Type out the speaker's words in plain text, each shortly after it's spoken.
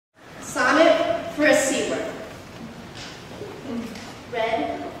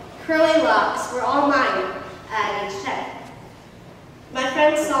locks were all mine at age 10. My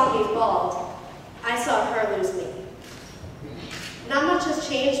friends saw me bald. I saw her lose me. Not much has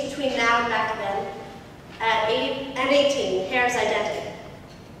changed between now and back then. At 18, hair is identity.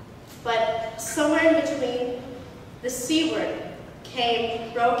 But somewhere in between, the C word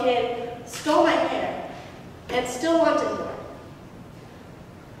came, broke in, stole my hair, and still wanted more.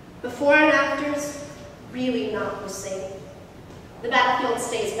 Before and afters, really not the same. The battlefield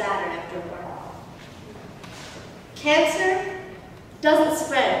stays battered after a while. Cancer doesn't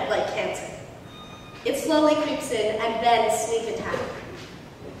spread like cancer. It slowly creeps in and then sneak attack.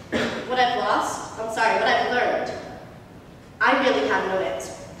 What I've learned, I really have no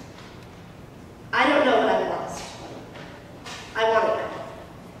answer. I don't know what I've lost. I want it back.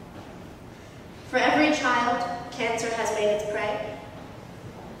 For every child cancer has made its prey,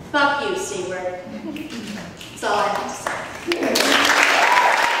 fuck you, C word. That's all I have.